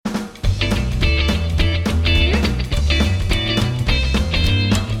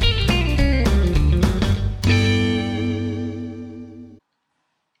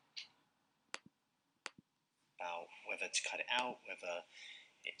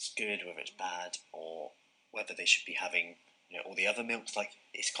it's good, whether it's bad, or whether they should be having all the other milks. Like,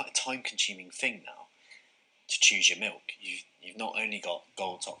 it's quite a time-consuming thing now to choose your milk. You've not only got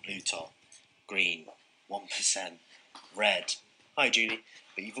gold top, blue top, green, 1%, red. Hi, Julie.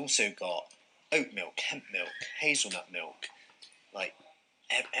 But you've also got oat milk, hemp milk, hazelnut milk, like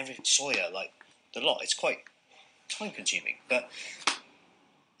every soya, like the lot. It's quite time-consuming. But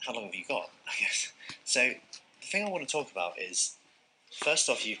how long have you got? I guess. So the thing I want to talk about is, first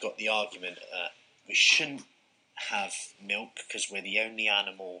off, you've got the argument that we shouldn't have milk because we're the only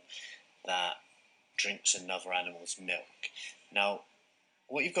animal that drinks another animal's milk. Now,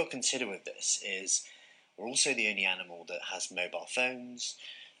 what you've got to consider with this is we're also the only animal that has mobile phones,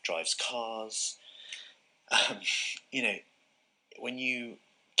 drives cars. Um, you know, when you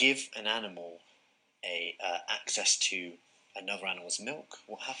give an animal a access to another animal's milk,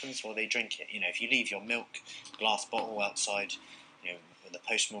 what happens? Well, they drink it. If you leave your milk glass bottle outside, when the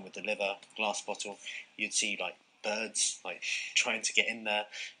postman would deliver glass bottle, you'd see like birds like trying to get in there,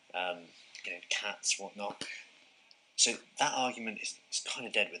 cats, whatnot. So that argument is kind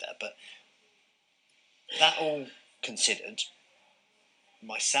of dead with that. But that all considered,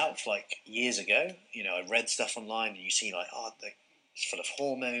 myself, like years ago, I read stuff online and you see like, it's full of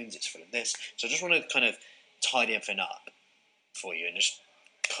hormones, it's full of this. So I just want to kind of tidy everything up for you and just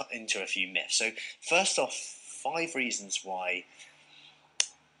cut into a few myths. So first off, 5 reasons why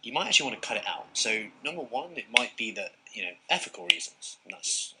you might actually want to cut it out. So number 1, it might be that ethical reasons, and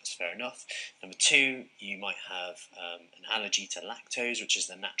that's fair enough. Number 2, you might have an allergy to lactose, which is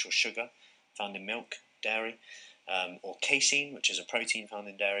the natural sugar found in milk, dairy, or casein, which is a protein found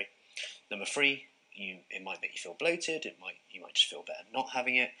in dairy. Number 3, it might make you feel bloated. You might just feel better not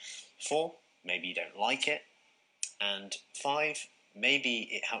having it. 4, maybe you don't like it. And 5, maybe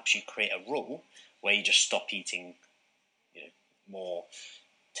it helps you create a rule where you just stop eating, more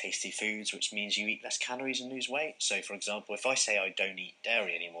tasty foods, which means you eat less calories and lose weight. So, for example, if I say I don't eat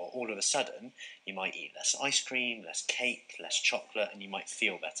dairy anymore, all of a sudden you might eat less ice cream, less cake, less chocolate, and you might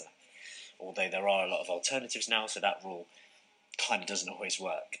feel better. Although there are a lot of alternatives now, so that rule kind of doesn't always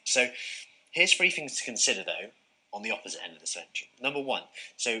work. So here's 3 things to consider, though, on the opposite end of the spectrum. Number 1,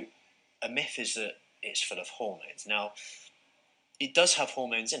 so a myth is that it's full of hormones. Now, it does have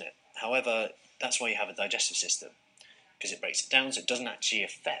hormones in it. However, that's why you have a digestive system, because it breaks it down, so it doesn't actually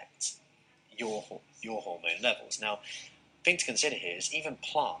affect your hormone levels. Now, the thing to consider here is even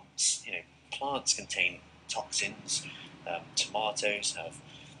plants. Plants contain toxins. Tomatoes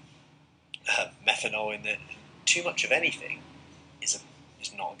have methanol in it. Too much of anything is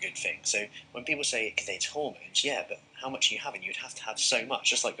not a good thing. So when people say it contains hormones, yeah, but how much are you having? You'd have to have so much.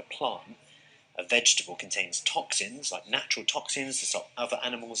 Just like a plant, a vegetable contains toxins, like natural toxins, to stop other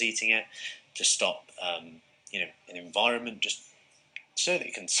animals eating it, to stop an environment, just so that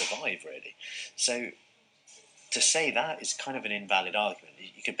it can survive, really. So to say that is kind of an invalid argument.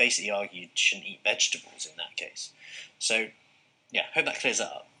 You could basically argue you shouldn't eat vegetables in that case. So yeah, hope that clears that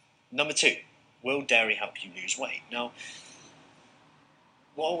up. Number 2, will dairy help you lose weight? Now,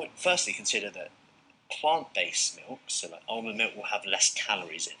 well, firstly, consider that plant-based milk, so like almond milk, will have less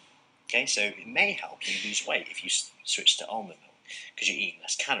calories in. Okay, so it may help you lose weight if you switch to almond milk because you're eating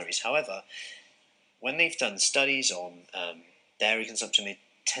less calories. However, when they've done studies on dairy consumption, they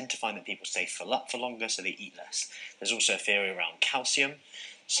tend to find that people stay full up for longer, so they eat less. There's also a theory around calcium,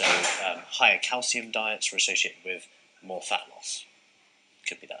 so higher calcium diets are associated with more fat loss.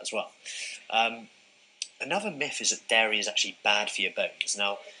 Could be that as well. Another myth is that dairy is actually bad for your bones.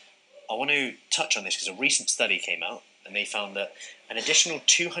 Now, I want to touch on this because a recent study came out and they found that an additional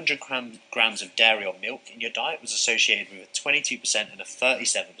 200 grams of dairy or milk in your diet was associated with a 22% and a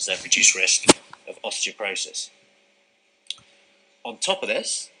 37% reduced risk of osteoporosis. On top of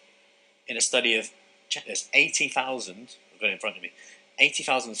this, in a study of, check this, 80,000, I've got it in front of me,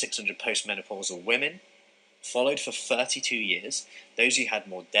 80,600 postmenopausal women, followed for 32 years, those who had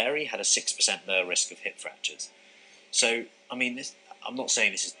more dairy had a 6% lower risk of hip fractures. So, I mean, I'm not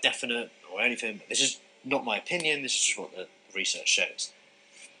saying this is definite or anything, but this is not my opinion, this is just what the research shows.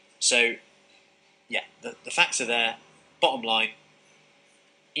 So, yeah, the facts are there. Bottom line,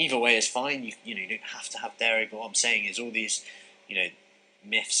 either way is fine. You don't have to have dairy, but what I'm saying is all these,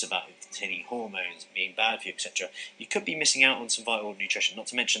 myths about containing hormones, being bad for you, etc. You could be missing out on some vital nutrition, not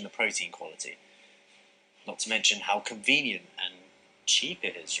to mention the protein quality. Not to mention how convenient and cheap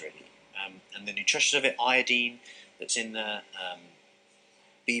it is, really. And the nutrition of it, iodine that's in there,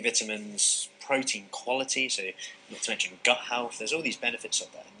 B vitamins, protein quality, so not to mention gut health. There's all these benefits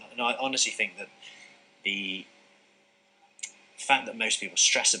of that. And I honestly think that the fact that most people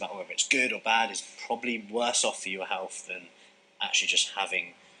stress about whether it's good or bad is probably worse off for your health than actually just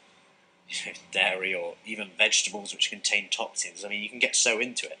having dairy or even vegetables which contain toxins. I mean, you can get so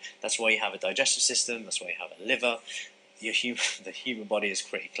into it. That's why you have a digestive system. That's why you have a liver. The human body is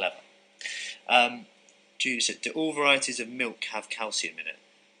pretty clever. Do all varieties of milk have calcium in it?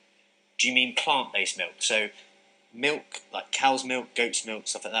 Do you mean plant-based milk? So milk, like cow's milk, goat's milk,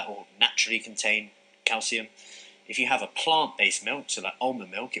 stuff like that, will naturally contain calcium. If you have a plant-based milk, so like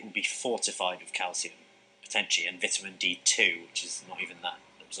almond milk, it will be fortified with calcium, potentially, and vitamin D2, which is not even that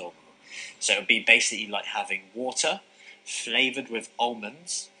absorbable. So it would be basically like having water flavoured with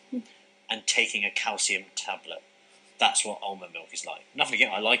almonds and taking a calcium tablet. That's what almond milk is like. Nothing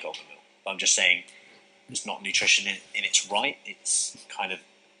again, I like almond milk, but I'm just saying it's not nutrition in its right. It's kind of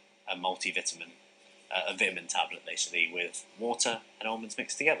a multivitamin, a vitamin tablet basically with water and almonds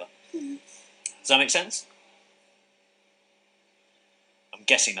mixed together. Does that make sense? I'm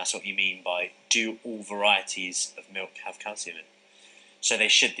guessing that's what you mean by do all varieties of milk have calcium in it? So they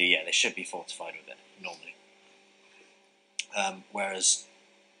should do, yeah, they should be fortified with it normally. Whereas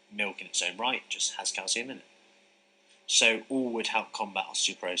milk in its own right just has calcium in it. So all would help combat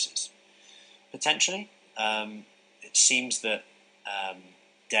osteoporosis. Potentially, it seems that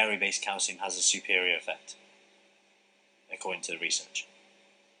dairy-based calcium has a superior effect, according to the research.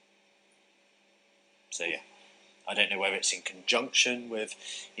 So yeah, I don't know whether it's in conjunction with,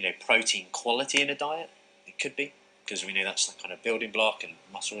 protein quality in a diet. It could be, because we know that's the kind of building block and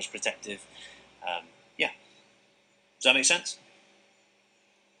muscle is protective. Yeah. Does that make sense?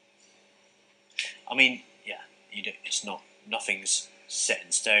 I mean, yeah, nothing's set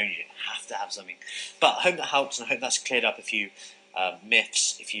in stone. You have to have something. But I hope that helps, and I hope that's cleared up a few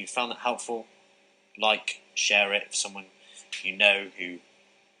myths. If you found that helpful, share it. If someone who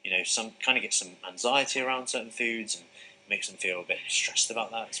some kind of get some anxiety around certain foods and makes them feel a bit stressed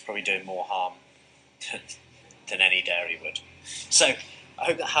about that, it's probably doing more harm than any dairy would. So I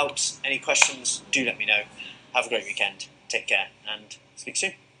hope that helps. Any questions, do let me know. Have a great weekend. Take care and speak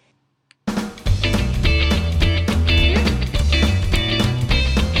soon.